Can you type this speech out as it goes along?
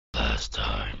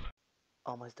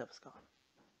All my stuff is gone.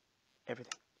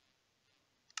 Everything.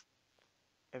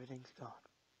 Everything's gone.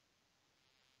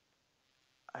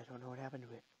 I don't know what happened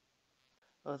to it.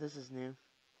 Oh, this is new.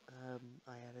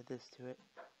 I added this to it.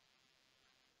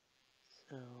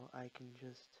 So I can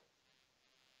just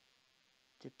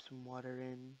dip some water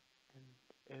in and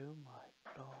oh my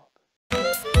god.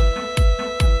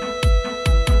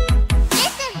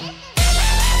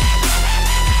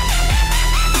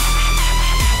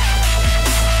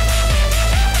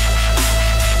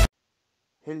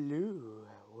 Hello,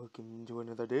 welcome to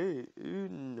another day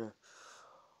in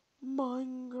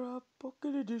Minecraft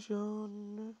Pocket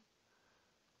Edition.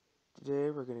 Today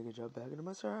we're gonna jump back into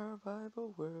my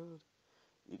survival world.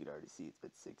 You can already see it's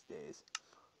been 6 days.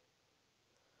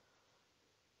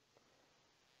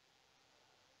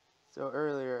 So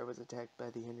earlier I was attacked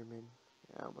by the Enderman.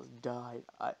 I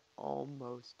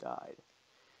almost died.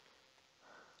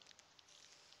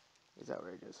 It's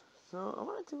outrageous. So I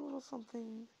want to do a little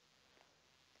something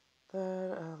that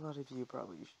a lot of you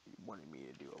probably wanted me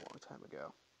to do a long time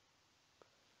ago.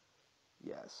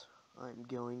 Yes, I'm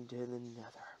going to the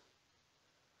nether.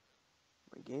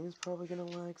 My game is probably gonna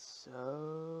lag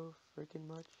so freaking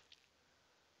much.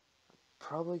 I'm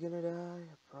probably gonna die,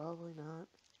 probably not.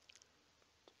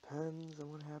 Depends on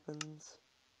what happens.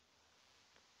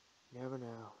 Never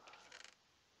know.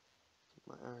 Take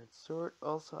my iron sword.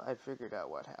 Also, I figured out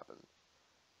what happened.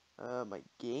 My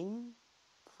game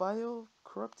file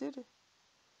corrupted,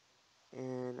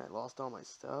 and I lost all my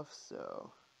stuff,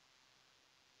 so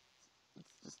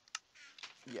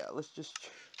let's just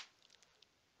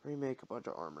remake a bunch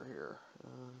of armor here.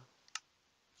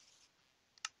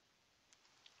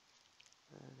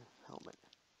 And a helmet.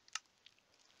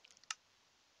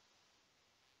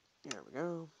 There we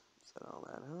go. Set all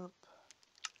that up.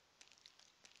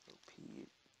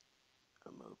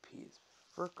 I'm OP as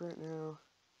frick right now.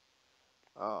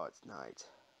 Oh, it's night.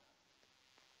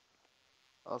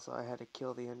 Also, I had to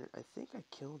kill the Ender. I think I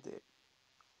killed it.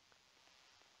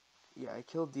 Yeah, I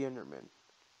killed the Enderman.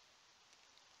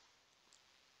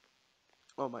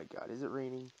 Oh my god, is it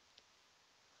raining?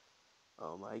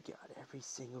 Oh my god, every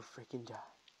single freaking time.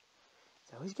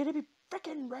 It's always gonna be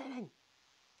freaking raining!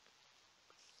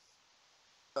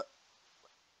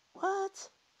 What?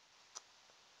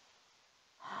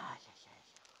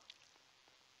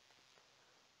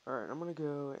 Alright, I'm gonna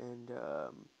go and,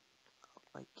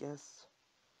 I guess,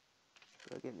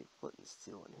 do I get any flint and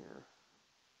steel in here?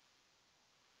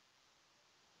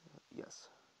 Yes.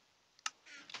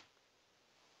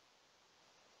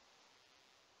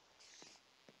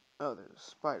 Oh, there's a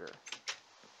spider.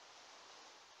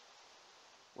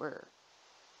 Where?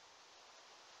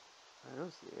 I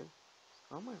don't see it.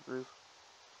 It's on my roof.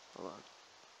 Hold on.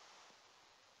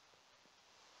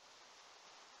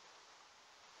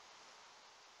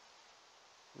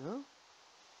 No?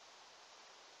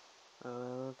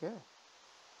 Okay.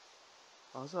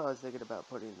 Also, I was thinking about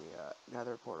putting the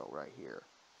nether portal right here,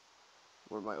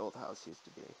 where my old house used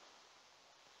to be.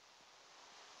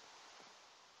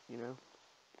 You know?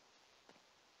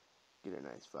 Get a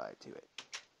nice vibe to it.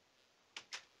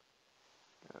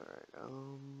 Alright,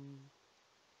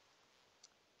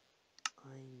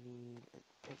 I need a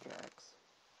pickaxe.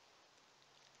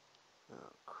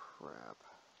 Oh, crap.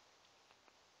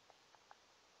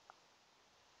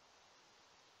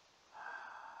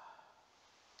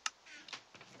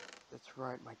 That's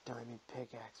right, my diamond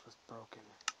pickaxe was broken.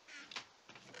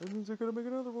 That means I gotta make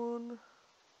another one.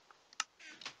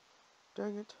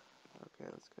 Dang it. Okay,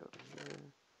 let's go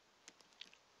here.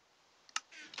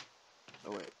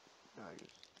 Oh wait, no,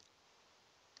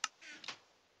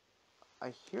 I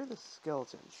hear the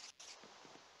skeleton.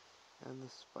 And the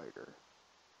spider.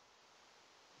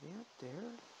 Are they up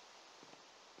there?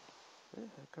 Where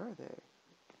the heck are they?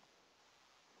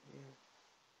 Yeah.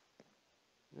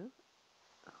 No?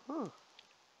 Huh.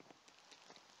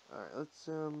 Alright, let's,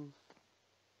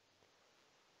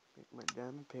 make my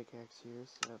diamond pickaxe here,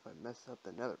 so if I mess up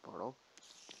the nether portal.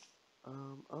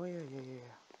 Oh yeah. Okay.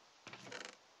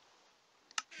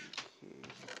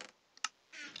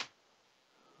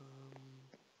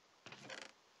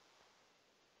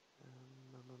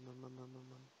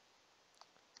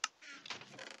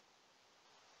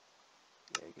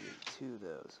 Yeah, I can make 2 of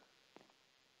those.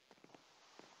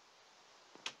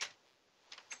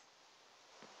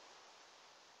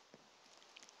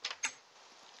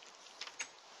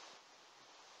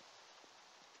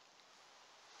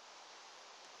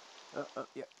 Oh,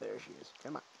 yeah, there she is.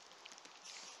 Come on.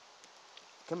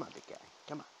 Come on, big guy.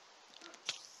 Come on.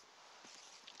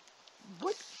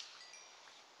 What?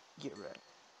 Get right.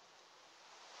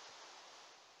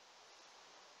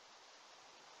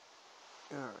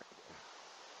 Alright.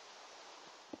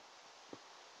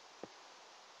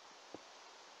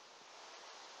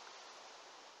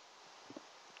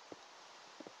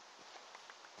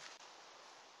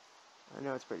 I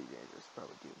know it's pretty dangerous to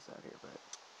probably do this out here, but...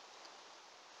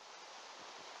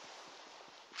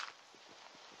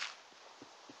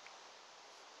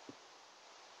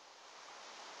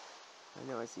 I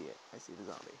know I see it. I see the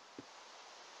zombie.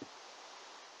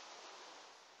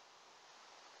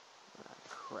 Ah,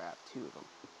 crap. 2 of them.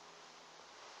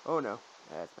 Oh no.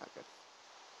 That's not good.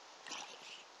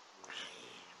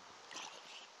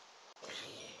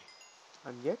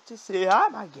 I'm yet to see... Oh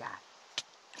my god!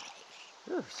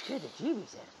 Ooh, scared the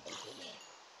jeebies out of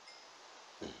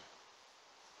me.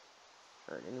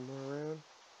 Alright, any more around?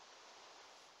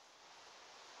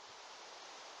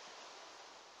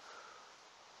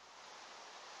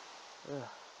 Ugh.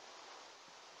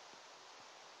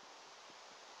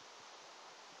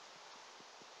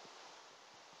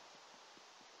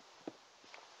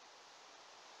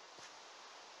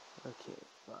 Okay,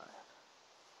 5.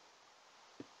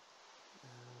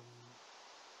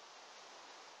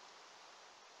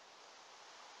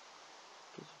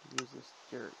 Guess you could use this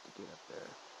dirt to get up there.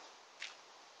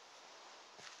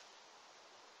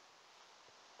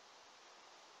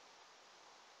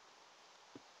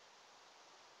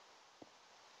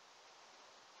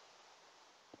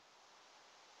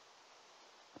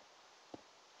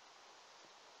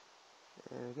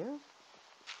 There we go.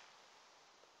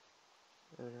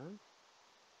 Hold on.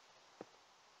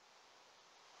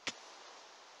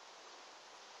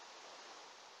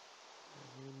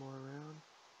 Any more around?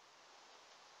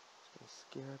 It's gonna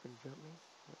scare up and jump me.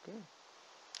 Okay.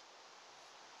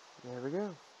 There we go.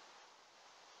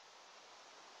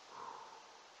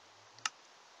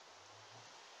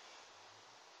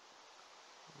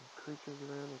 Any creatures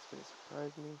around that's gonna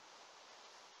surprise me?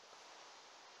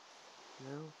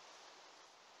 No?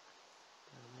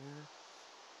 Down there?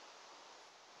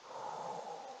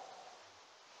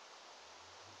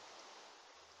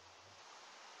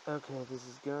 Okay, this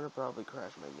is gonna probably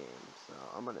crash my game, so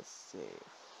I'm gonna save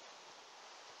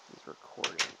this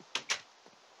recording.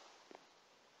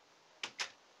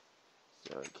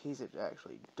 So in case it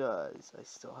actually does, I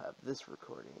still have this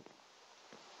recording.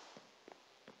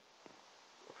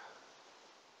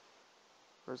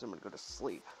 First I'm gonna go to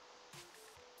sleep.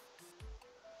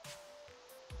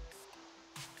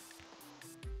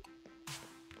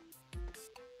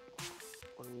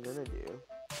 What I'm gonna do...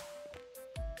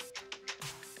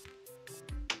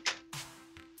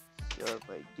 So if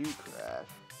I do crash,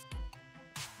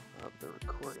 I'll have the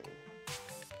recording.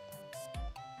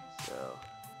 So...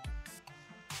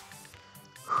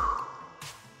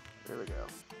 There we go.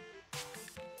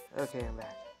 Okay, I'm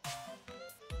back.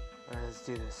 Alright, let's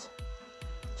do this.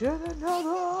 To the nether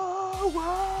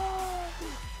world!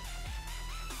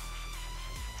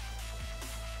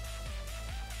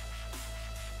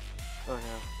 Oh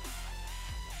no.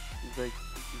 He's very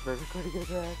recording gonna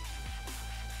crash.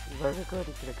 He's very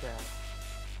recording gonna crash.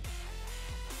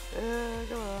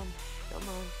 Come on. Come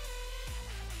on.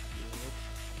 Do it.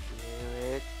 Do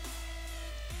it.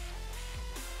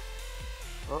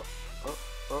 Oh, oh,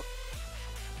 oh.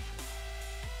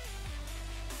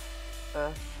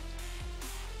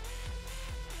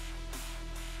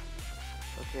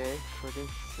 Okay,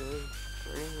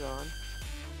 recording's on.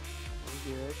 We're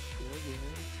good, we're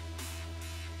good.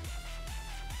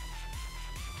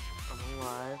 I'm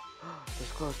alive.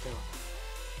 There's close to him.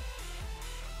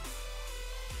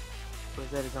 Or is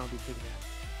that a zombie pigman?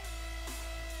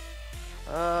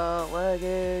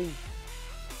 Lagging!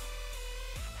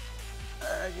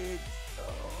 Lagging so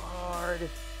hard.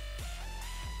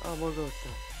 Oh, more ghost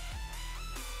stuff.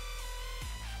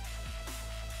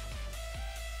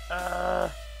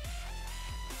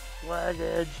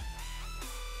 Laggage.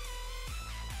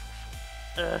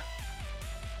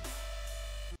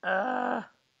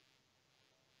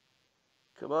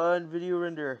 Come on, video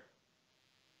render.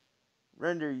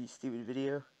 Render, you stupid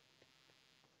video.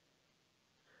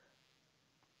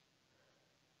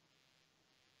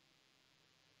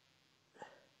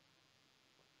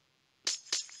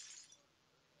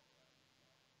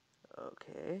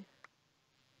 Okay.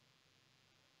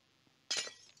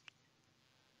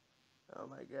 Oh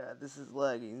my god, this is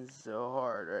lagging so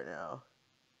hard right now.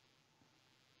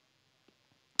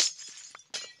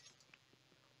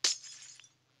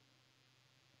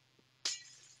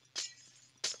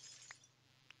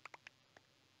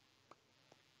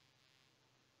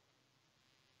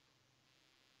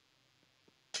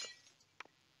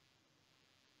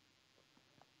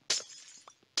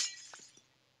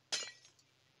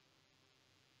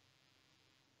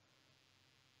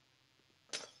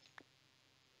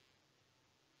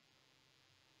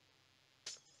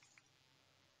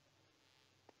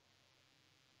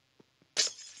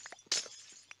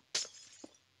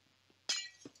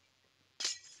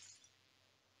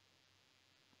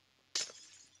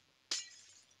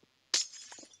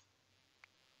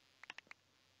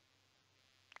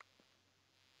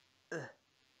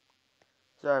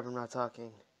 Sorry if I'm not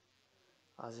talking.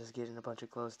 I was just getting a bunch of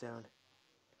glowstone.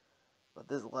 But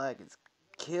this lag is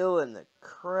killing the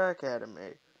crap out of me.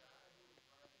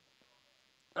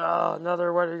 Oh,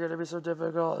 another one is gonna be so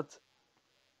difficult.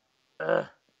 Ugh.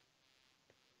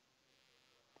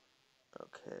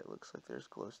 Okay, looks like there's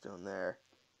glowstone there.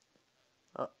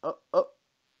 Oh.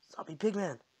 Zombie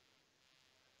pigman.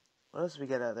 What else do we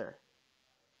get out of there?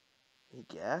 Any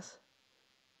gas?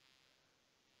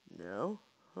 No?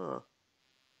 Huh.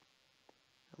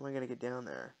 How am I gonna get down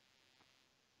there?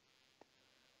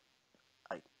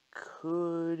 I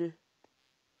could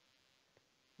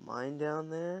mine down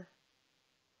there.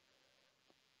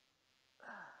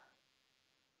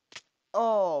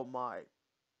 Oh my.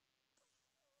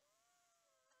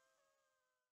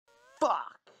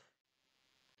 Fuck!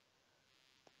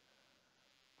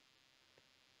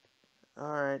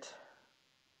 Alright.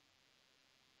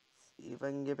 See if I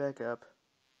can get back up.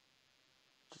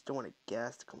 Just don't want a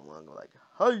gas to come along like,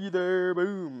 hi there,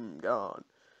 boom, gone.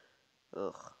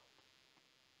 Ugh.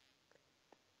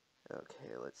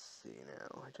 Okay, let's see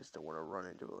now. I just don't want to run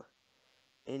into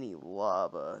any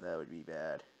lava. That would be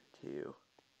bad, too.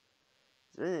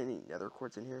 Is there any nether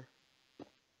quartz in here?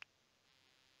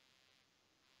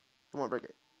 Come on, break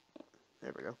it.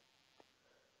 There we go.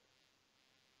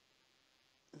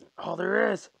 Oh,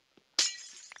 there is!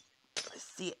 I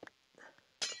see it.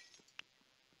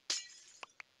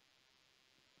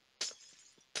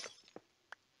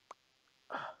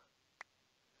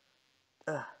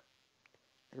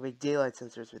 I can make daylight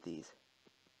sensors with these.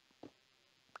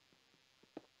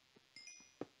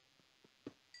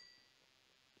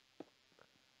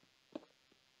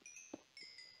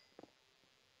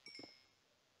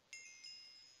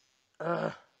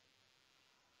 Oh,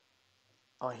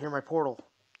 I hear my portal.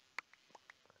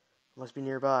 Must be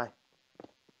nearby.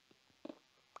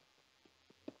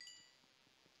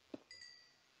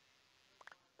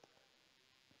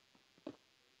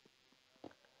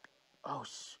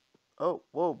 Oh,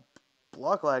 whoa.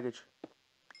 Block laggage.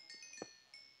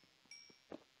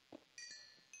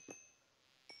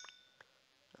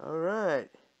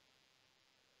 Alright.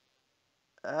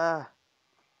 Stop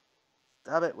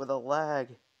it with a lag.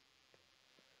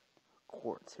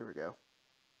 Quartz, here we go.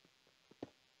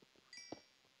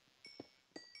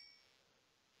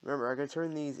 Remember, I gotta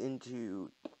turn these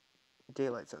into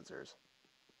daylight sensors.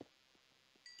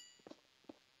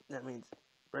 That means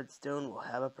redstone will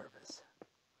have a purpose.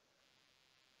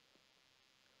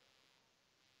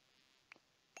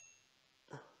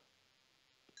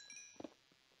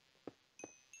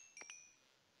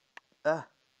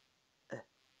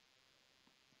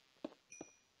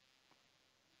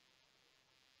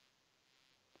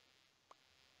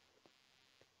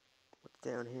 What's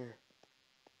down here?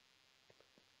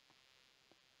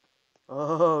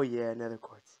 Oh, yeah, nether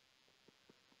quartz.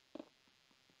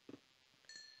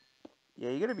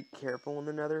 Yeah, you gotta be careful in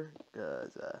the nether,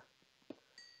 because,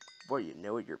 before you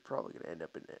know it, you're probably gonna end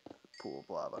up in a pool of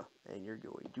lava, and you're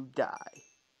going to die.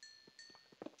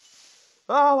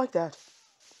 Oh, like that.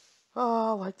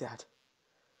 Oh, like that.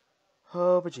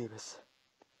 Oh, bejeebus.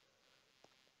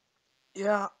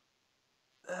 Yeah,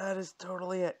 that is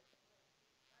totally it.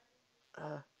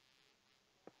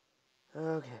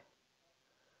 Okay.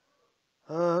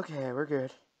 Okay, we're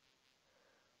good.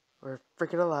 We're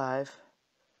freaking alive.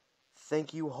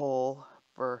 Thank you, Hole,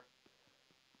 for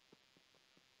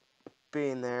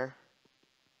being there.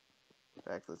 In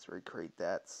fact, let's recreate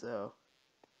that, so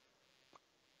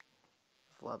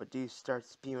if lava do start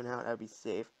spewing out, I'd be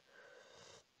safe.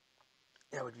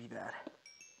 That would be bad.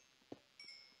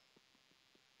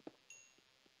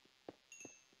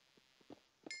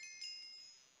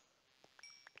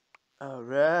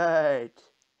 Alright.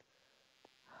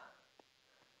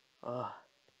 Oh,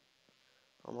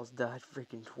 almost died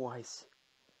freaking twice.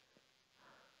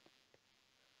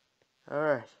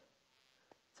 Alright.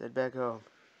 Let's head back home.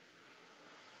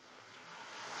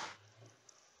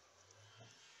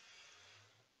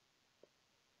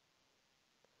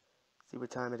 See what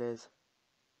time it is.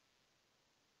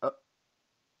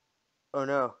 Oh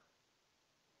no.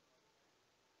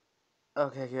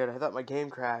 Okay, good. I thought my game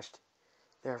crashed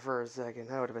there for a second.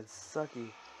 That would have been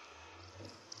sucky.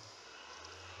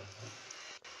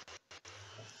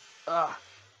 Ah!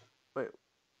 Wait,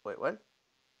 what?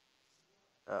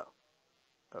 Oh,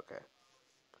 okay.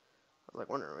 I was like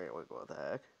wondering, wait, what the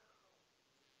heck?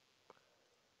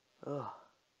 Oh.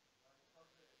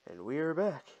 And we are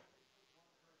back.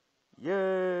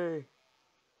 Yay!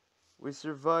 We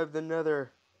survived the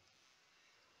nether.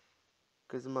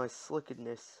 Because of my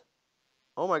slickedness.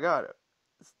 Oh my god.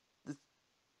 This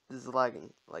is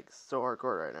lagging, like, so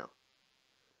hardcore right now.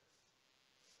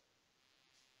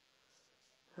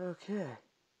 Okay.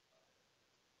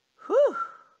 Whew!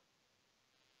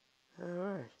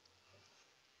 Alright.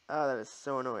 Oh, that is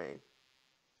so annoying.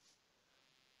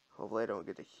 Hopefully I don't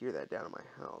get to hear that down in my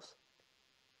house.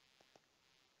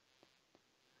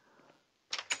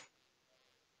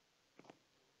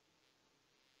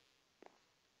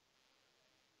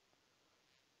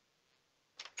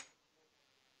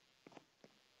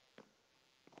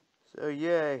 So,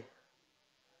 yay.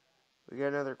 We got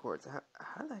another quartz. How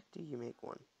the heck do you make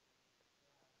one?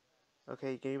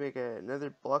 Okay, can you make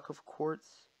another block of quartz?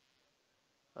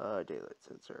 Daylight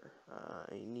sensor.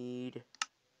 I need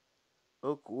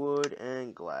oak wood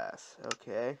and glass.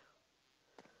 Okay.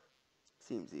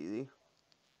 Seems easy.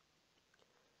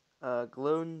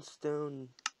 Glowstone.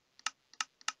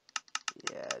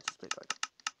 Yeah, just make like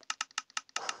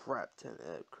a crap ton.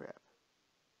 Oh, crap.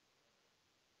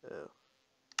 Oh.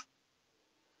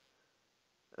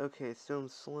 Okay, stone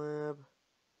slab.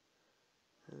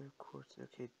 Another quartz.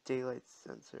 Okay, daylight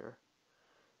sensor.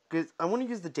 Because I want to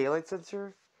use the daylight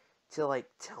sensor to, like,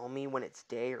 tell me when it's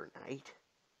day or night.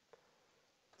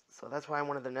 So that's why I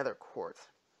wanted the nether quartz.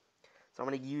 So I'm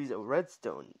going to use a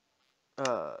redstone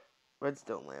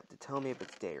lamp to tell me if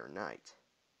it's day or night.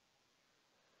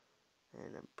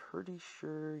 And I'm pretty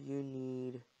sure you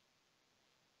need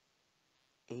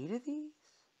 8 of these,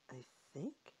 I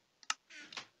think.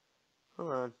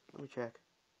 Hold on, let me check.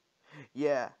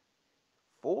 Yeah,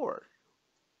 4.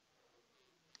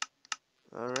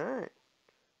 Alright.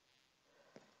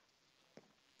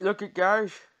 Look it,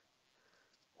 guys.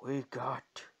 We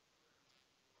got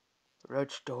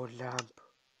redstone lamp.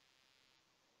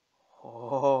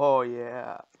 Oh,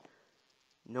 yeah.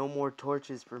 No more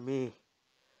torches for me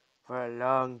for a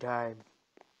long time.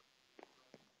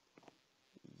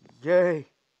 Yay!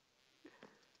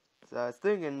 So I was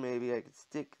thinking maybe I could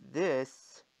stick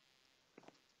this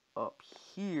up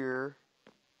here,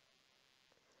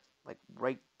 like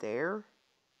right there,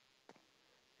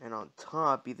 and on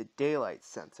top be the daylight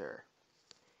sensor.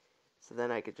 So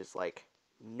then I could just, like,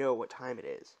 know what time it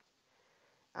is.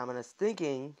 I was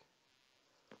thinking,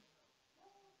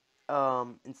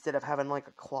 instead of having like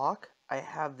a clock, I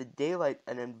have the daylight,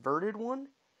 an inverted one,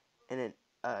 and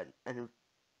an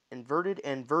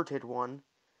inverted one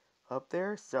up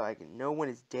there, so I can know when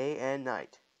it's day and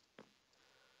night.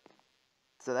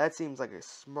 So that seems like a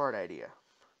smart idea.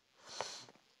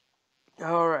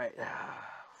 Alright.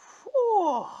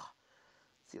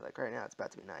 See, like right now it's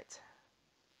about to be night.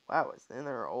 Wow, it's in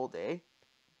there all day?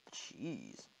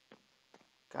 Jeez.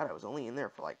 God, I was only in there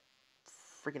for like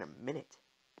freaking a minute.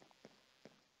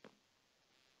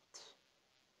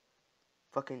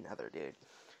 Fucking nether, dude.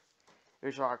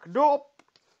 It's like, nope!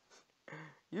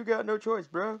 You got no choice,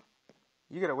 bro.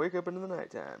 You gotta wake up into the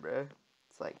nighttime, bro.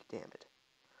 It's like, damn it.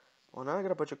 Well, now I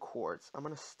got a bunch of quartz. I'm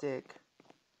gonna stick...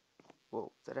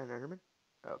 Whoa, is that an enderman?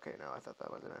 Okay, no, I thought that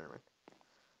was an enderman.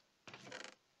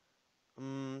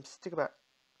 Stick about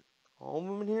all of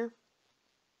them in here.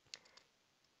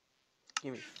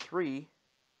 Give me 3.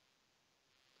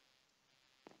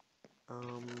 I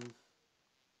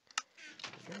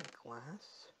got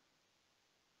glass.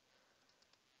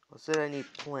 Well, it said I need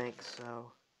planks,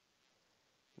 so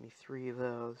give me 3 of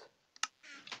those.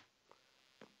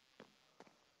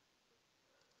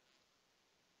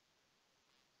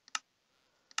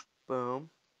 Boom.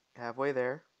 Halfway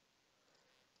there.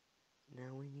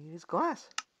 Now we need is glass.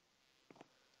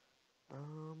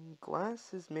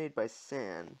 Glass is made by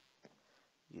sand.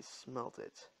 You smelt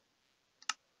it.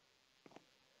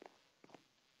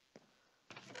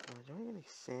 Do I get any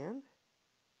sand?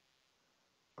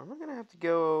 Or am I gonna have to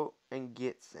go and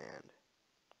get sand?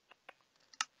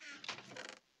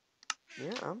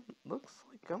 Yeah, looks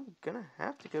like I'm gonna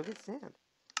have to go get sand.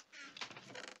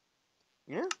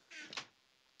 Yeah.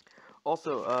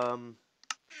 Also,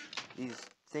 these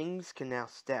things can now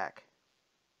stack.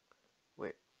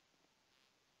 Wait.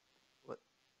 What?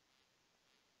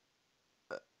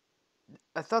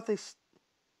 I thought they fixed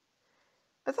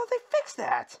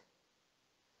that.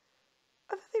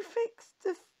 I thought they fixed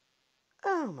the...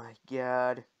 Oh my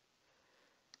god.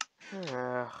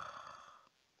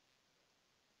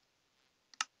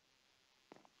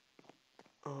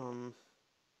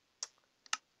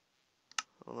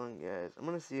 Hold on, guys. I'm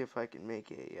gonna see if I can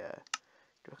make a,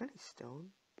 do I got any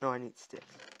stone? No, I need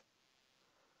sticks.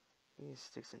 I need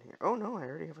sticks in here. Oh no, I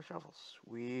already have a shovel.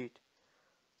 Sweet.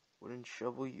 Wooden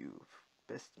shovel, you've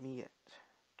best me yet.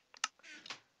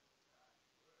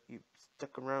 You've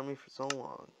stuck around me for so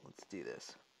long. Let's do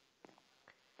this.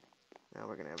 Now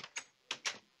we're gonna have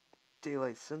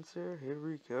daylight sensor. Here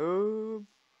we go.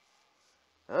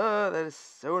 Ah, that is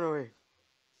so annoying.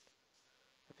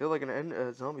 I feel like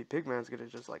a zombie pigman's gonna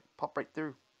just like pop right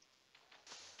through.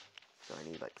 So I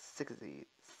need like 6 of these.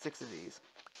 6 of these.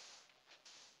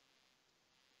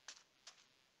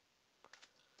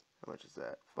 How much is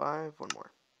that? 5. One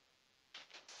more.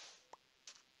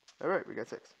 Alright, we got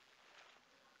 6.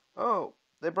 Oh,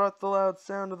 they brought the loud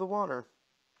sound of the water.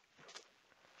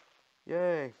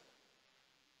 Yay.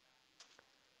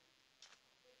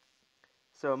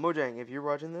 So, Mojang, if you're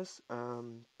watching this,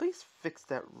 please fix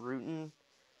that rootin'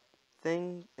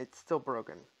 thing. It's still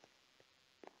broken.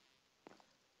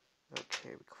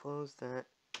 Okay, we close that.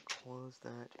 Close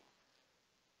that.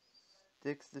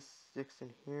 Sticks in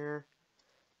here.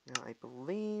 Now, I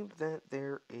believe that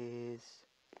there is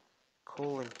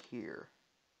coal in here.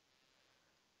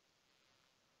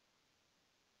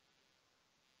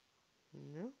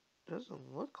 No,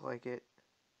 doesn't look like it.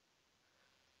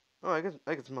 Oh, I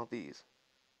can smelt these.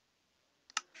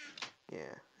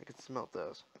 Yeah, I can smelt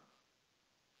those.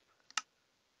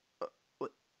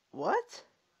 What?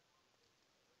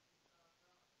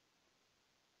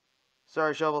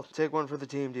 Sorry, Shovel. Take one for the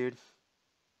team, dude.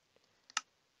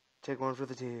 Take one for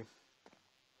the team.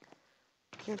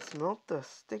 Can't smelt the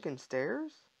stinking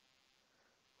stairs?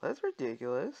 That's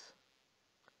ridiculous.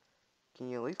 Can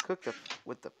you at least cook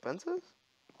with the fences?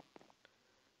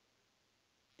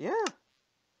 Yeah.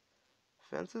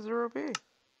 Fences are OP.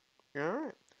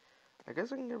 Alright. I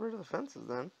guess I can get rid of the fences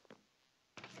then.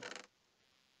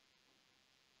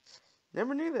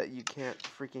 Never knew that you can't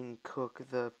freaking cook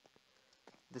the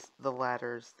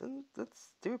ladders.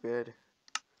 That's stupid.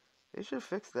 They should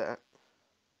fix that.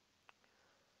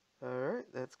 Alright,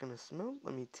 that's gonna smelt.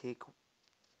 Let me take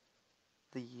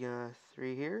the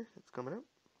 3 here. It's coming up.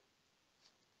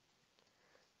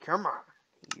 Come on.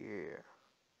 Yeah.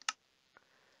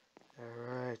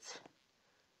 Alright.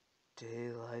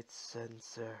 Daylight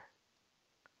sensor.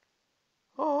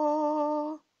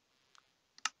 Oh!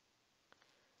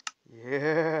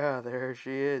 Yeah, there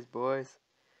she is, boys.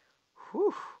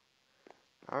 Whew.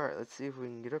 Alright, let's see if we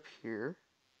can get up here.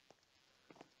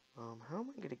 How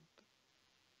am I gonna...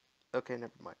 Okay,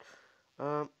 never mind.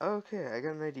 Okay, I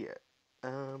got an idea.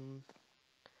 I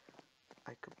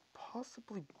could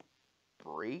possibly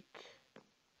break...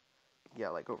 Yeah,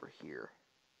 like over here.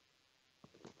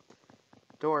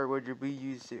 Don't worry, would you be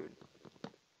used soon?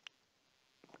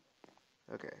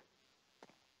 Okay.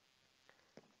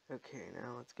 Okay,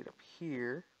 now let's get up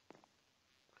here.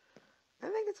 I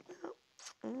think it's about...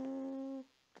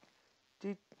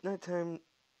 nighttime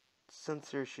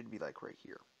sensor should be like right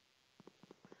here.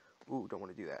 Ooh, don't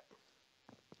want to do that.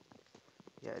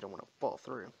 Yeah, I don't want to fall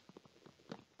through.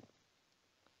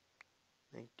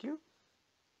 Thank you.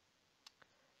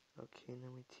 Okay,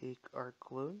 now we take our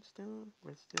glowstone,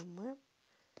 redstone lamp,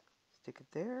 stick it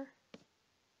there.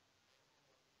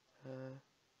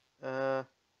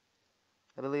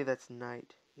 I believe that's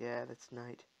night. Yeah, that's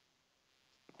night.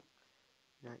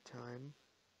 Nighttime.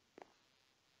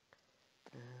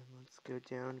 And let's go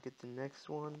down, get the next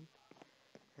one,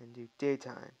 and do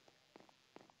daytime.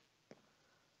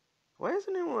 Why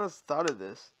hasn't anyone else thought of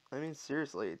this? I mean,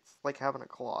 seriously, it's like having a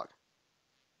clock.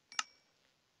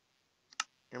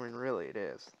 I mean, really, it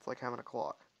is. It's like having a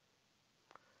clock.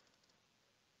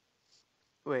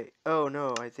 Wait, oh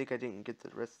no, I think I didn't get the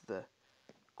rest of the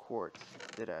quartz,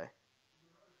 did I?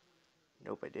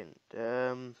 Nope, I didn't.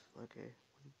 Okay. 1,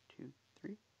 2,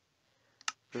 3.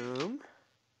 Boom.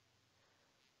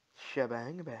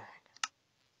 Shabang bang.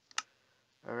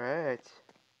 Alright.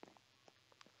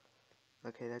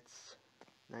 Okay, that's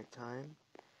nighttime.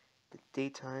 The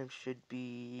daytime should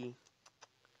be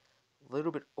a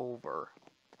little bit over.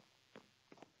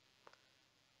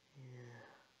 Yeah.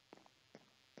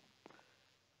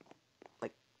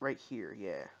 Like, right here,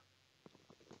 yeah.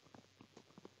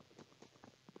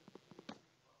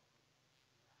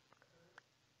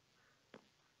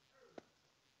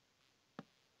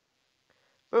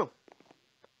 Boom.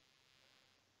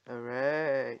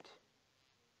 Alright.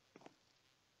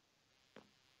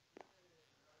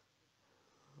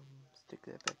 Stick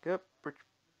that back up.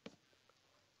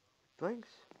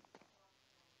 Blanks.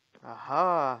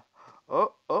 Aha.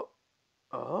 Oh, oh,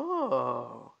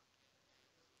 oh.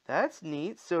 That's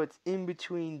neat. So it's in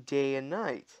between day and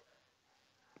night.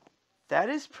 That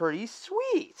is pretty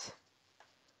sweet.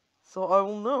 So I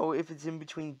will know if it's in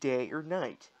between day or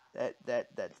night.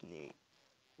 That's neat.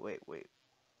 Wait.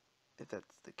 If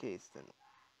that's the case, then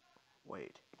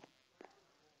wait.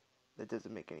 That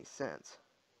doesn't make any sense.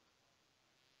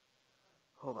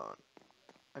 Hold on.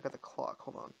 I got the clock.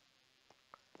 Hold on.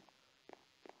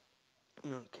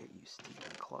 Okay, you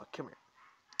stinking clock. Come here.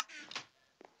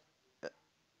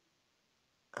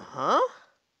 Huh?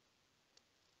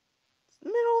 It's the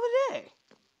middle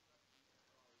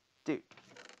Dude,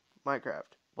 Minecraft,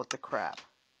 what the crap?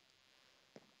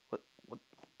 What,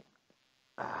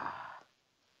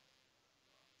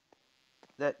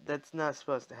 that's not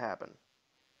supposed to happen.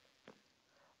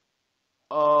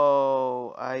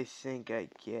 Oh, I think I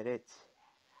get it.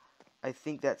 I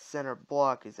think that center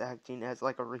block is acting as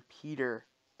like a repeater.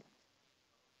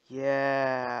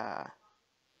 Yeah.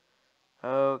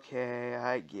 Okay,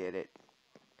 I get it.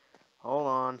 Hold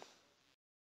on.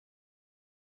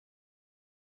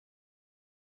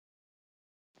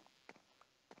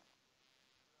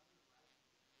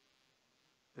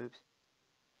 Oops.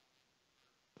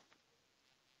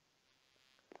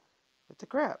 What the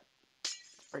crap?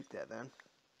 Break that then.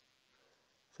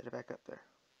 Set it back up there.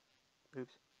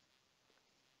 Oops.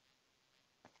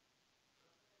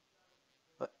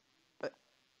 What?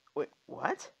 Wait,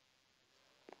 what?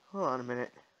 Hold on a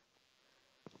minute.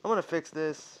 I'm gonna fix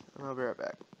this, and I'll be right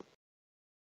back.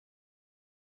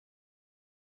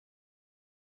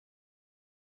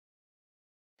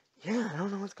 Yeah, I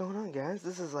don't know what's going on, guys.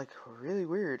 This is, like, really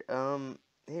weird.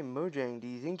 Hey, Mojang, do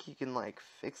you think you can, like,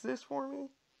 fix this for me?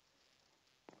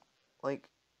 Like,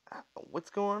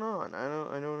 what's going on? I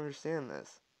don't understand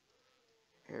this.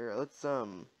 Here, let's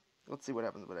see what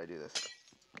happens when I do this.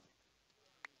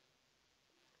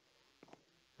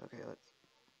 Okay, let's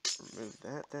remove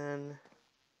that then.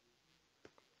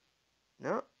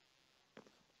 No.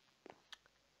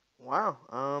 Wow,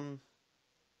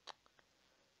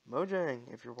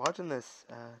 Mojang, if you're watching this,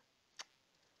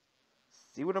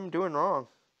 see what I'm doing wrong.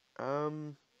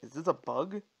 Is this a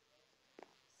bug? Is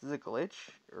this a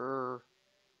glitch? Or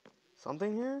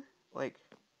something here? Like,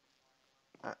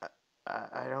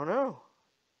 I don't know.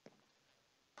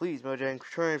 Please, Mojang,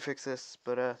 try and fix this,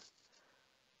 but,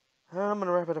 I'm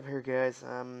gonna wrap it up here, guys.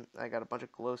 I got a bunch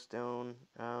of glowstone.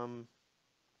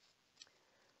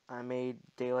 I made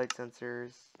daylight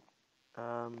sensors.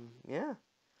 Yeah,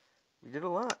 we did a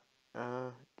lot.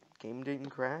 Game didn't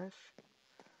crash.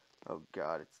 Oh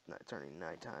god, it's not turning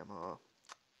nighttime, huh?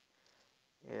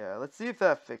 Yeah, let's see if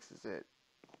that fixes it.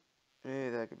 Maybe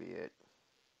that could be it.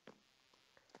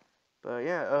 But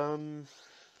yeah,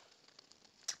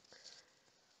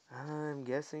 I'm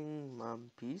guessing,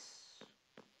 peace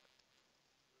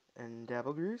and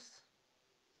dabble grease.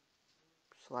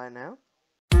 Slide now.